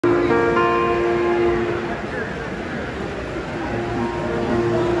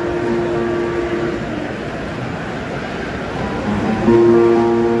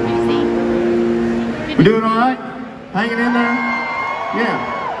Hanging in there? Yeah.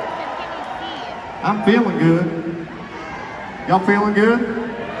 I'm feeling good. Y'all feeling good?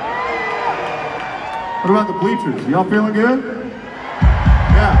 What about the bleachers? Y'all feeling good?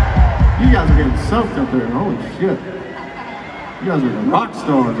 Yeah. You guys are getting soaked up there. Holy shit. You guys are the rock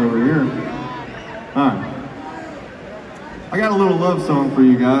stars over here. Alright. I got a little love song for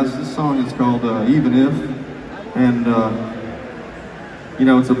you guys. This song is called Even If. And, you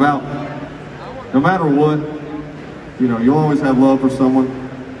know, it's about, no matter what, you know, you'll always have love for someone.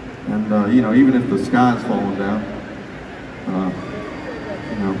 And, you know, even if the sky's falling down,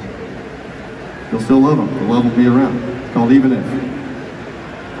 you know, you'll still love them. The love will be around. It's called Even If.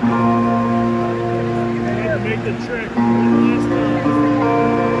 Make the trick.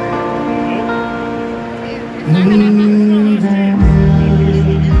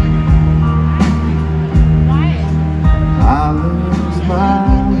 I lose my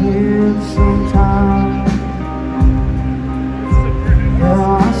head sometimes. Yeah,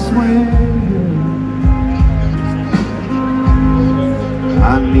 I swear I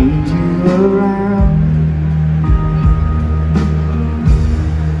need you around.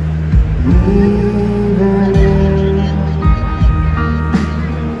 Even if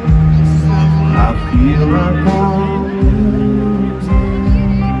I feel like I'm losing,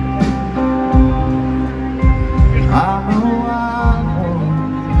 I know I won't,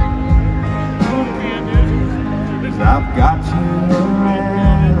 'cause I've got you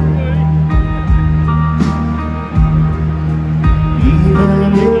around.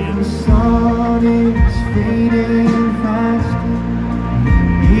 Even if the sun is fading fast,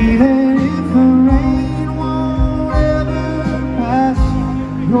 even if the rain won't ever pass,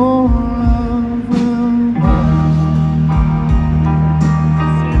 your love will last.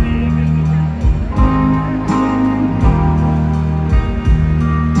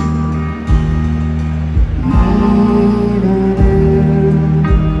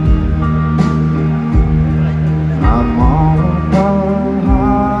 I'm on the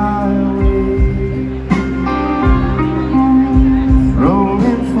highway,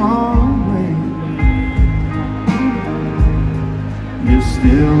 rolling far away. You're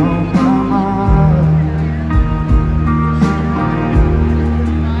still on my mind.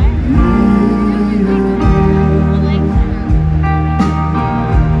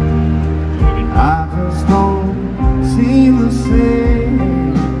 I just don't seem the same.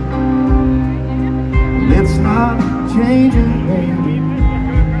 It's not changing, baby.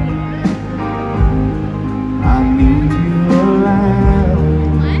 I need you around.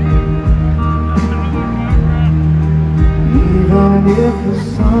 Even if the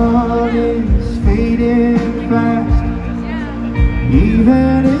sun is fading fast,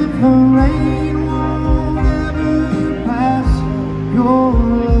 even if the rain won't ever pass, your